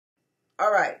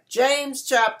All right, James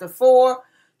chapter 4,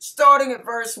 starting at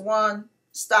verse 1,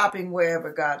 stopping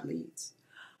wherever God leads.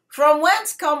 From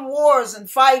whence come wars and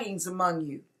fightings among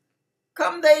you?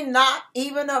 Come they not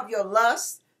even of your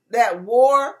lust that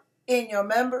war in your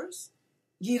members?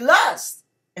 Ye lust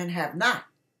and have not.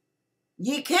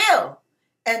 Ye kill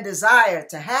and desire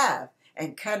to have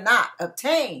and cannot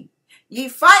obtain. Ye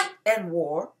fight and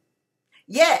war,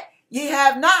 yet ye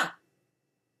have not.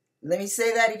 Let me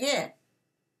say that again.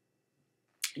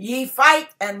 Ye fight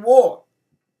and war,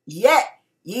 yet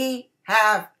ye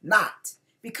have not,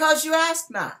 because you ask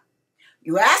not.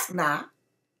 You ask not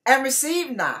and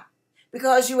receive not,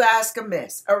 because you ask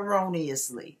amiss,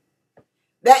 erroneously,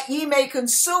 that ye may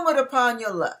consume it upon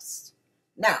your lust.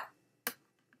 Now,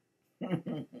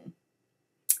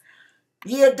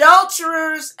 ye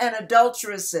adulterers and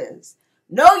adulteresses,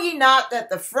 know ye not that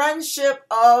the friendship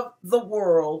of the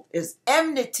world is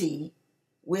enmity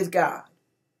with God?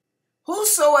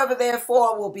 Whosoever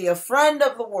therefore will be a friend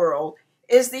of the world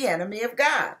is the enemy of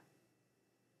God.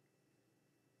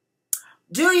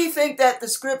 Do ye think that the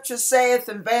scripture saith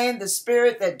in vain, the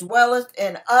spirit that dwelleth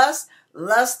in us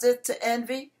lusteth to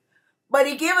envy? But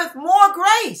he giveth more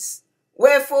grace.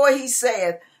 Wherefore he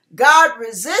saith, God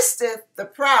resisteth the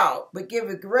proud, but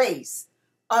giveth grace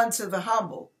unto the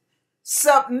humble.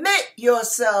 Submit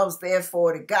yourselves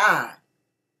therefore to God.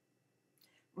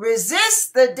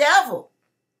 Resist the devil,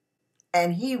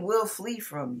 and he will flee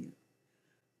from you.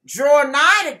 Draw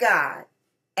nigh to God,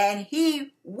 and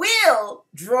he will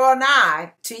draw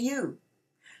nigh to you.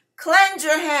 Cleanse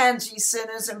your hands, ye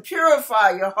sinners, and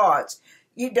purify your hearts,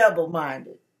 ye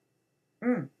double-minded.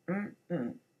 I'm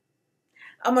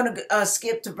going to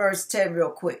skip to verse 10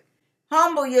 real quick.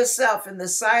 Humble yourself in the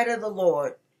sight of the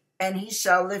Lord, and he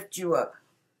shall lift you up.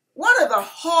 One of the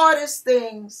hardest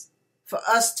things for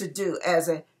us to do as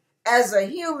a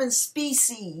human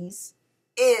species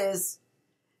is,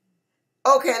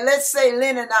 okay, let's say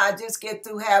Lynn and I just get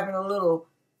through having a little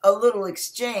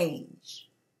exchange.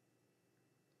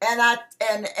 And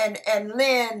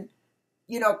Lynn,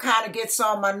 kind of gets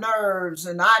on my nerves,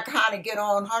 and I kind of get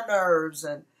on her nerves,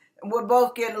 and we're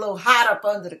both getting a little hot up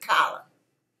under the collar.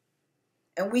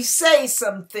 And we say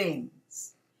some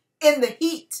things in the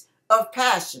heat of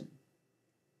passion.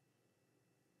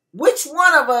 Which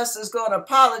one of us is going to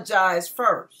apologize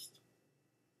first?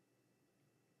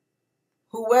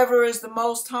 Whoever is the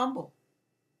most humble.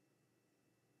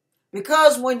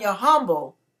 Because when you're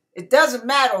humble, it doesn't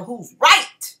matter who's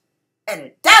right, and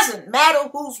it doesn't matter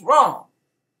who's wrong.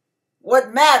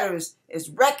 What matters is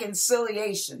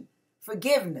reconciliation,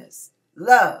 forgiveness,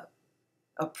 love,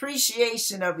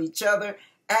 appreciation of each other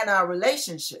and our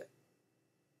relationship.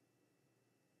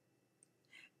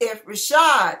 If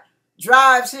Rashad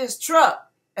drives his truck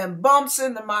and bumps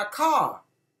into my car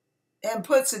and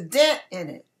puts a dent in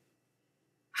it,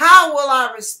 how will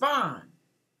I respond?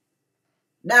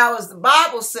 Now, as the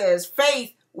Bible says,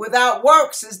 faith without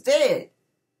works is dead.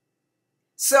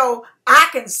 So I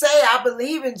can say I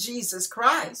believe in Jesus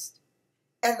Christ.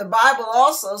 And the Bible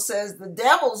also says the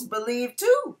devils believe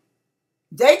too.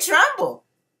 They tremble.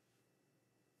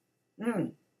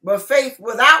 But faith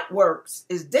without works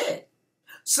is dead.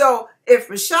 So if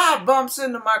Rashad bumps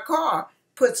into my car,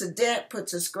 puts a dent,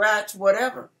 puts a scratch,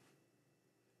 whatever,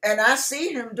 and I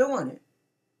see him doing it,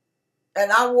 and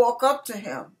I walk up to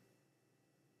him,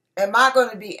 am I going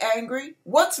to be angry?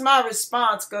 What's my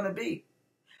response going to be?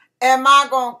 Am I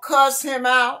going to cuss him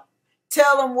out?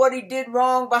 Tell him what he did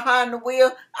wrong behind the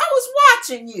wheel? I was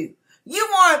watching you. You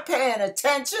weren't paying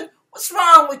attention. What's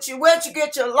wrong with you? Where'd you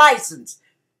get your license?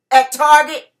 At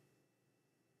Target?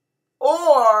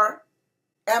 Or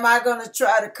am I going to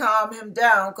try to calm him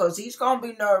down because he's going to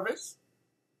be nervous,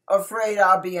 afraid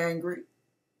I'll be angry?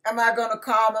 Am I going to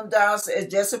calm him down and say,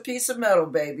 it's just a piece of metal,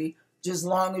 baby. Just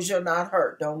long as you're not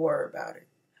hurt, don't worry about it.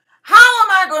 How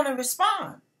am I going to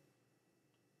respond?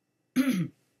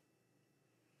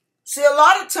 See, a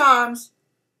lot of times,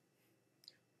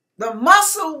 the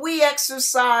muscle we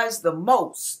exercise the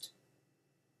most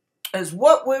is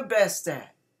what we're best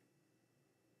at.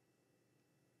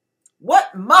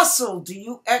 What muscle do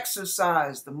you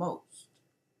exercise the most?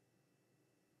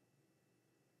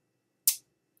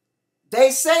 They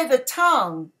say the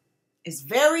tongue is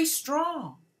very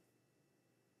strong.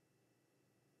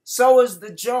 So is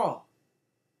the jaw.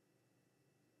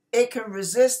 It can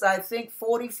resist, I think,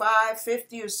 45,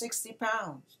 50, or 60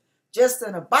 pounds just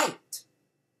in a bite.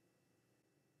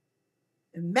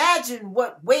 Imagine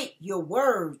what weight your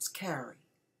words carry.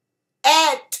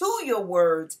 Add to your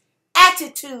words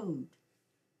attitude.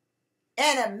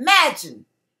 And imagine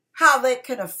how they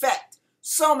can affect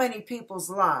so many people's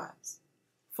lives.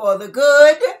 For the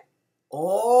good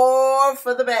or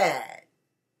for the bad.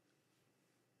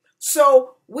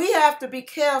 So we have to be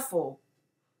careful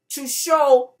to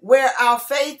show where our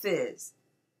faith is,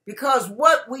 because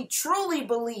what we truly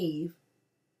believe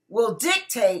will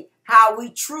dictate how we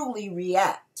truly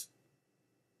react.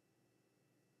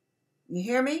 You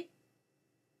hear me?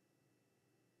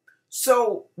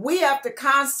 So we have to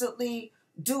constantly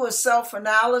do a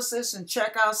self-analysis and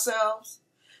check ourselves.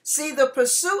 See, the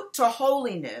pursuit to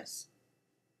holiness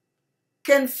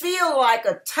can feel like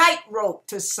a tightrope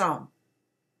to some.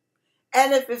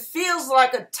 And if it feels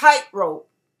like a tightrope,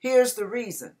 here's the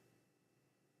reason.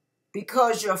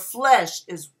 Because your flesh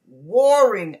is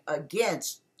warring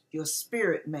against your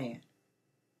spirit man.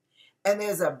 And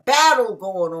there's a battle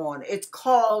going on. It's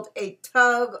called a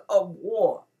tug of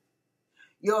war.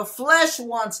 Your flesh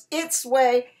wants its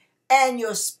way and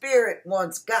your spirit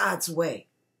wants God's way.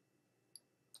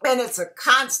 And it's a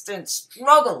constant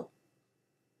struggle.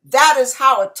 That is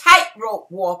how a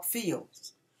tightrope walk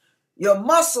feels. Your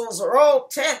muscles are all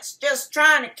tense, just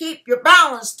trying to keep your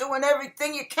balance, doing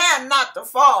everything you can not to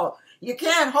fall. You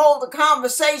can't hold a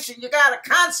conversation. You got to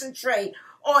concentrate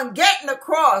on getting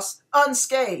across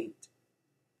unscathed.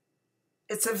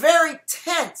 It's a very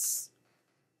tense,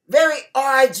 very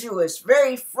arduous,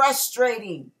 very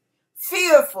frustrating,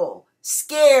 fearful,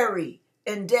 scary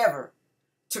endeavor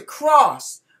to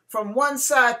cross from one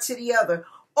side to the other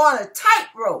on a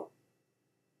tightrope.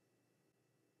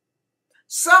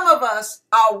 Some of us,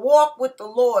 our walk with the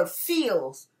Lord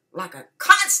feels like a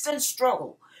constant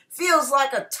struggle, feels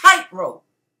like a tightrope.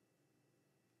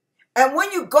 And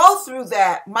when you go through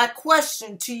that, my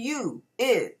question to you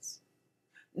is,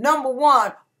 number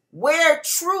one, where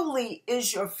truly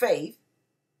is your faith?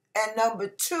 And number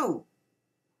two,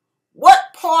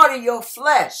 what part of your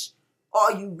flesh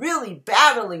are you really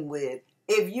battling with,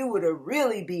 if you were to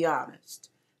really be honest?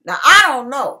 Now, I don't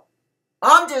know.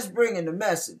 I'm just bringing the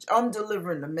message. I'm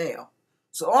delivering the mail.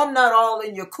 So I'm not all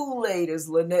in your Kool-Aid, as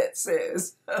Lynette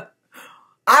says.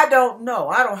 I don't know.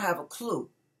 I don't have a clue.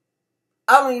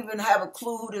 I don't even have a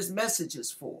clue who this message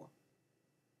is for.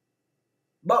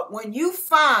 But when you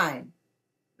find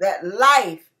that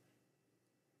life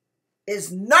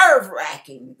is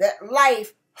nerve-wracking, that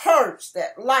life hurts,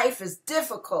 that life is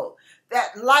difficult,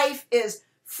 that life is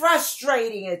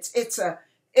frustrating, it's a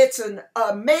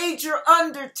major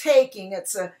undertaking,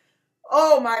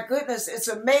 oh my goodness, it's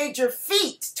a major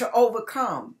feat to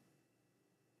overcome.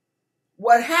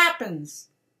 What happens,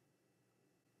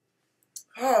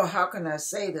 oh, how can I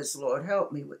say this, Lord?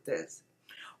 Help me with this.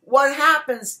 What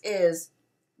happens is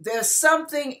there's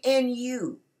something in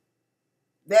you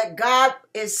that God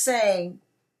is saying,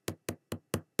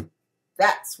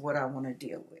 that's what I want to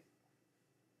deal with.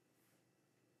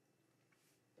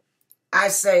 I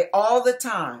say all the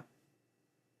time,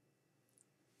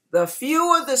 the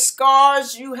fewer the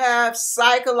scars you have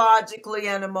psychologically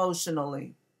and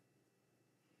emotionally,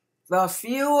 the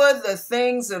fewer the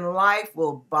things in life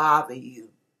will bother you.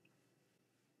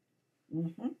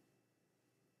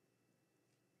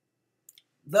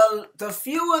 The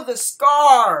fewer the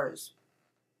scars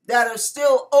that are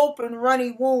still open,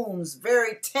 runny wounds,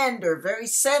 very tender, very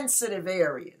sensitive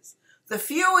areas, the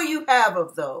fewer you have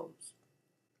of those,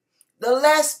 the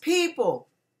less people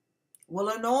will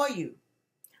annoy you.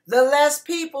 The less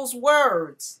people's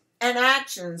words and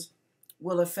actions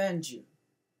will offend you.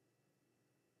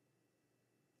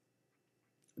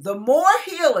 The more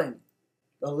healing,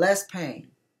 the less pain.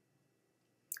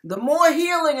 The more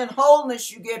healing and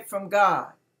wholeness you get from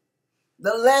God,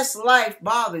 the less life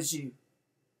bothers you.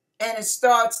 And it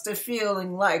starts to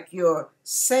feeling like you're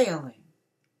sailing.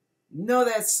 You know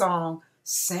that song,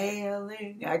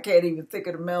 Sailing? I can't even think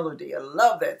of the melody. I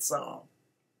love that song.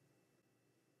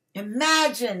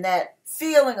 Imagine that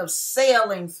feeling of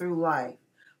sailing through life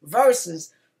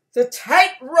versus the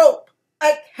tightrope.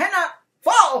 I cannot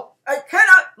fall. I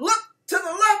cannot look to the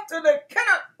left and I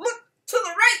cannot look to the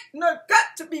right. And I've got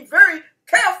to be very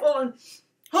careful and,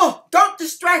 oh, don't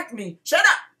distract me. Shut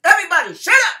up. Everybody,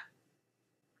 shut up.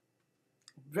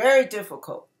 Very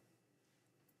difficult.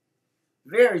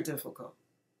 Very difficult.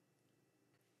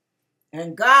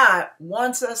 And God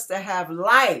wants us to have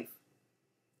life,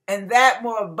 and that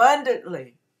more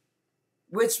abundantly,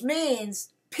 which means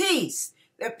peace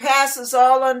that passes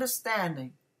all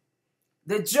understanding.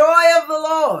 The joy of the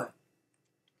Lord,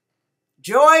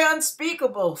 joy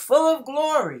unspeakable, full of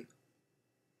glory.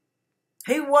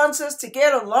 He wants us to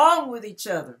get along with each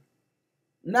other,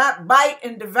 not bite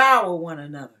and devour one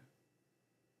another.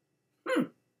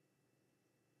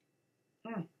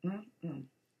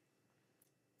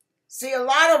 See, a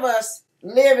lot of us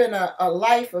live in a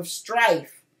life of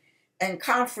strife and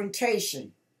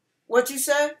confrontation What you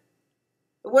say?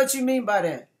 What you mean by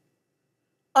that?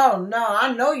 Oh, no,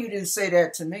 I know you didn't say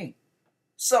that to me.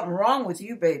 Something wrong with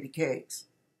you, baby cakes.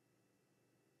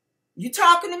 You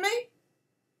talking to me?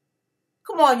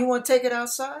 Come on, you want to take it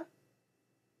outside?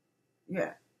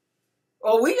 Yeah.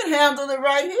 Or we can handle it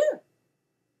right here.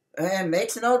 And it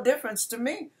makes no difference to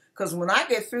me. Because when I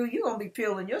get through, you're going to be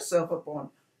peeling yourself up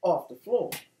off the floor.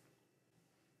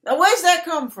 Now, where's that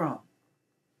come from?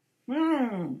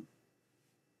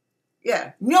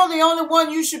 Yeah. You know the only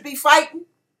one you should be fighting?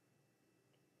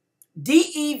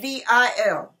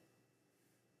 DEVIL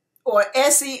or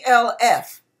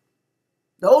SELF.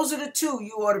 Those are the two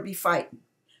you ought to be fighting.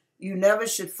 You never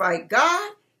should fight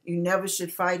God. You never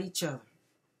should fight each other.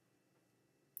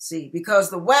 See, because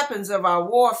the weapons of our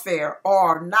warfare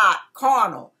are not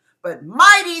carnal, but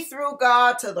mighty through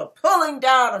God to the pulling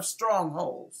down of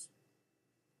strongholds.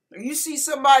 You see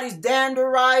somebody's dander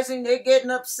rising, they're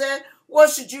getting upset. What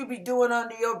should you be doing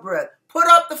under your breath? Put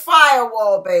up the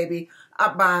firewall, baby.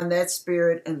 I bind that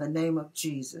spirit in the name of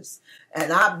Jesus.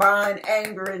 And I bind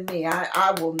anger in me.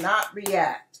 I will not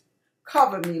react.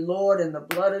 Cover me, Lord, in the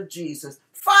blood of Jesus.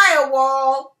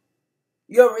 Firewall,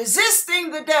 you're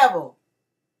resisting the devil.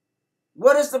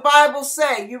 What does the Bible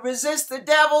say? You resist the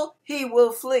devil, he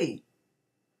will flee.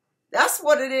 That's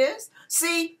what it is.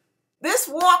 See, this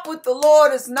walk with the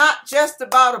Lord is not just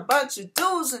about a bunch of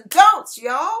do's and don'ts,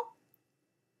 y'all.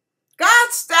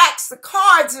 God stacks the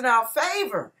cards in our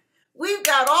favor. We've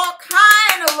got all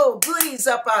kind of little goodies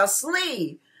up our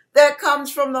sleeve that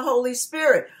comes from the Holy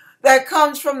Spirit, that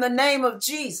comes from the name of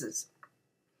Jesus.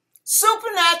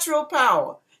 Supernatural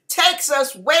power takes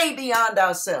us way beyond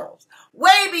ourselves,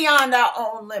 way beyond our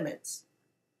own limits.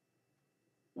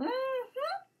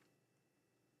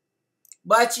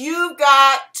 But you've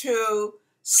got to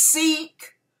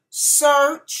seek,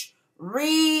 search,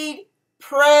 read,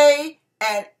 pray,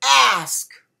 and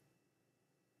ask.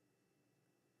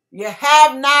 You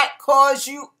have not because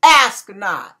you ask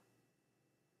not.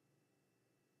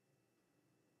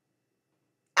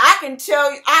 I can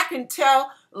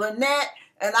tell Lynette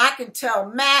and I can tell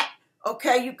Matt,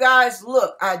 okay, you guys,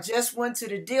 look, I just went to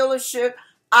the dealership.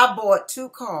 I bought 2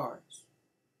 cars.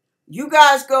 You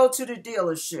guys go to the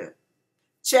dealership.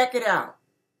 Check it out.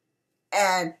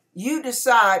 And you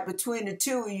decide between the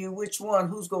two of you which one,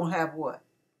 who's going to have what.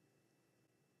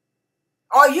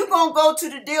 Are you going to go to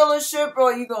the dealership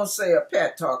or are you going to say a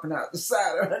pet talking out the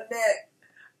side of her neck?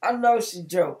 I know she's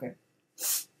joking.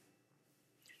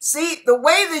 See, the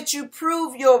way that you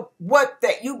prove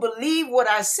that you believe what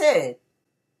I said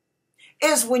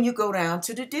is when you go down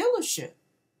to the dealership.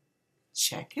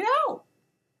 Check it out.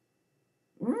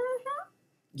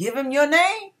 Give him your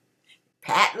name.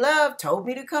 Pat Love told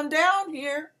me to come down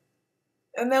here.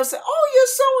 And they'll say, oh, you're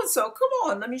so-and-so. Come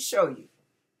on, let me show you.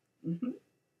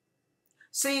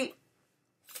 See,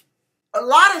 a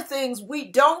lot of things we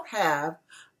don't have,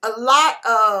 a lot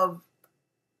of,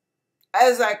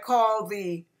 as I call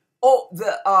that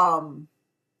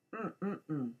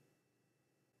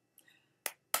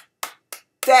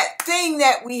thing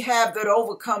that we have that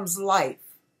overcomes life.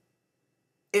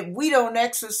 If we don't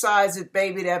exercise it,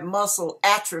 baby, that muscle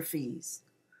atrophies.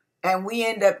 And we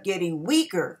end up getting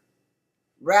weaker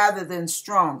rather than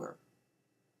stronger.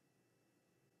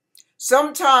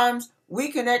 Sometimes we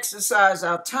can exercise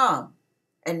our tongue.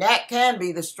 And that can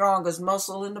be the strongest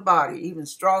muscle in the body, even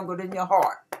stronger than your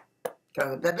heart.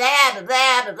 Blah, blah, blah,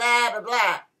 blah, blah, blah,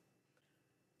 blah.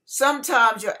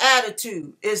 Sometimes your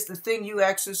attitude is the thing you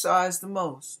exercise the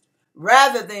most,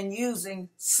 rather than using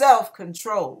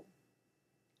self-control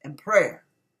and prayer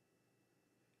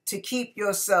to keep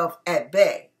yourself at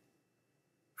bay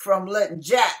from letting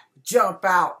Jack jump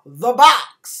out the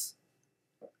box.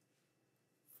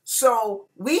 So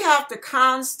we have to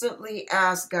constantly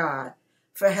ask God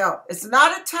for help. It's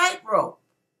not a tightrope.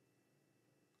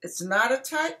 It's not a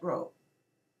tightrope.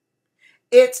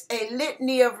 It's a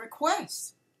litany of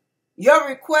requests. Your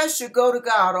request should go to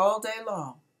God all day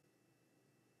long.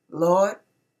 Lord,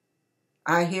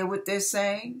 I hear what they're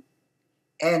saying.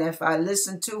 And if I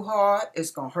listen too hard,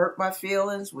 it's going to hurt my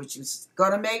feelings, which is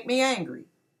going to make me angry.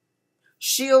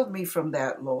 Shield me from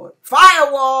that, Lord.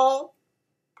 Firewall.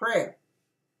 Prayer.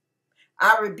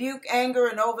 I rebuke anger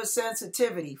and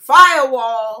oversensitivity.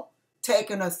 Firewall.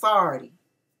 Taking authority.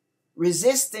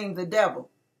 Resisting the devil.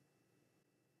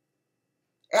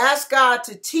 Ask God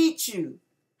to teach you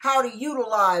how to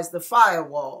utilize the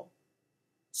firewall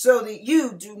so that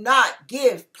you do not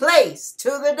give place to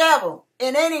the devil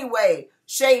in any way,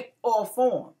 shape, or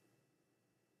form.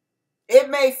 It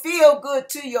may feel good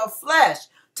to your flesh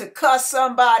to cuss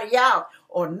somebody out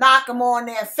or knock them on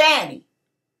their fanny.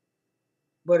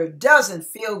 But it doesn't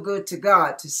feel good to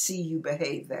God to see you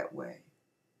behave that way.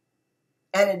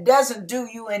 And it doesn't do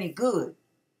you any good,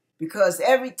 because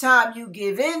every time you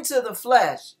give in to the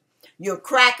flesh, you're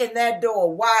cracking that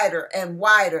door wider and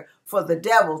wider for the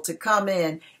devil to come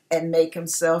in and make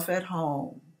himself at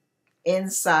home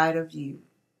inside of you.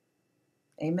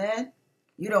 Amen?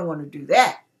 You don't want to do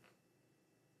that,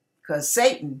 because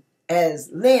Satan, as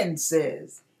Lynn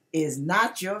says, is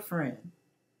not your friend.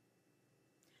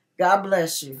 God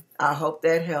bless you. I hope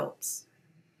that helps.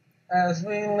 As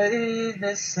we leave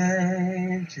this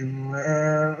sanctuary,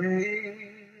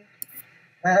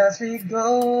 as we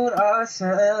go our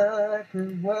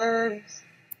separate ways,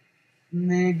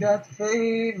 may God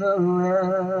favor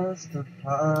rest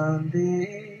upon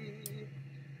thee.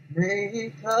 May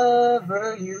He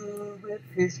cover you with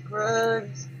His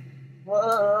grace.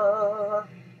 Whoa,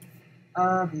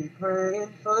 I'll be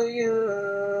praying for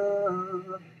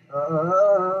you.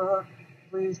 Oh,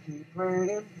 please keep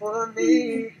praying for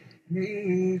me.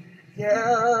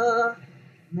 Yeah.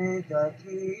 May God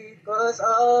keep us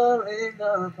all in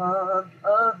the palm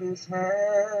of His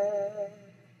hand,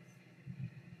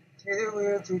 till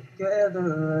we're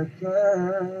together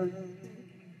again.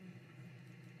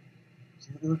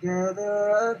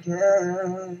 Together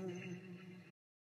again.